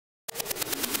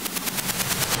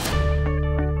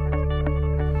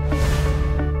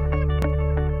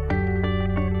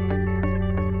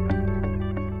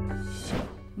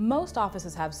Most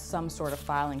offices have some sort of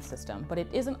filing system, but it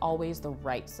isn't always the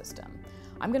right system.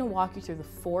 I'm going to walk you through the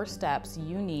 4 steps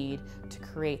you need to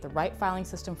create the right filing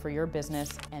system for your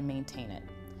business and maintain it.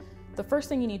 The first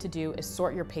thing you need to do is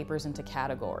sort your papers into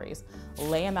categories.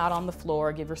 Lay them out on the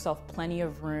floor, give yourself plenty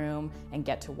of room, and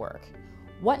get to work.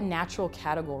 What natural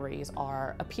categories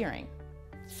are appearing?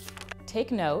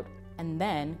 Take note and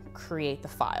then create the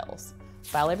files.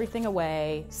 File everything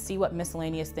away, see what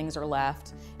miscellaneous things are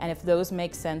left, and if those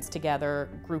make sense together,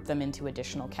 group them into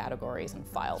additional categories and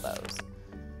file those.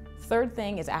 Third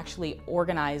thing is actually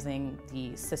organizing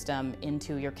the system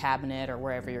into your cabinet or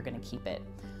wherever you're going to keep it.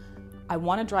 I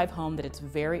want to drive home that it's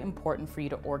very important for you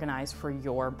to organize for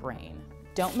your brain.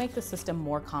 Don't make the system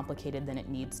more complicated than it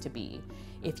needs to be.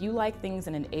 If you like things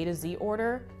in an A to Z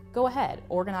order, go ahead,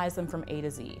 organize them from A to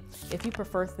Z. If you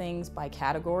prefer things by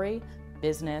category,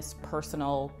 business,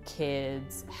 personal,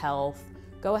 kids, health,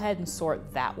 go ahead and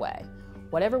sort that way.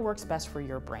 Whatever works best for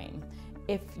your brain.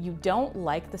 If you don't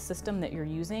like the system that you're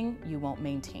using, you won't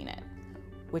maintain it,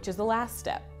 which is the last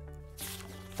step.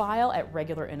 File at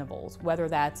regular intervals, whether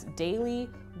that's daily,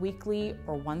 weekly,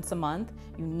 or once a month,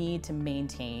 you need to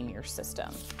maintain your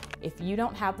system. If you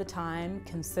don't have the time,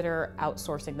 consider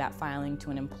outsourcing that filing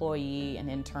to an employee, an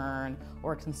intern,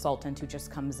 or a consultant who just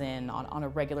comes in on a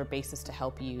regular basis to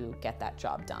help you get that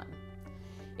job done.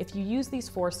 If you use these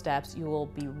 4 steps, you will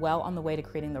be well on the way to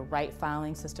creating the right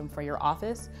filing system for your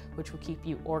office, which will keep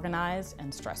you organized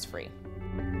and stress-free.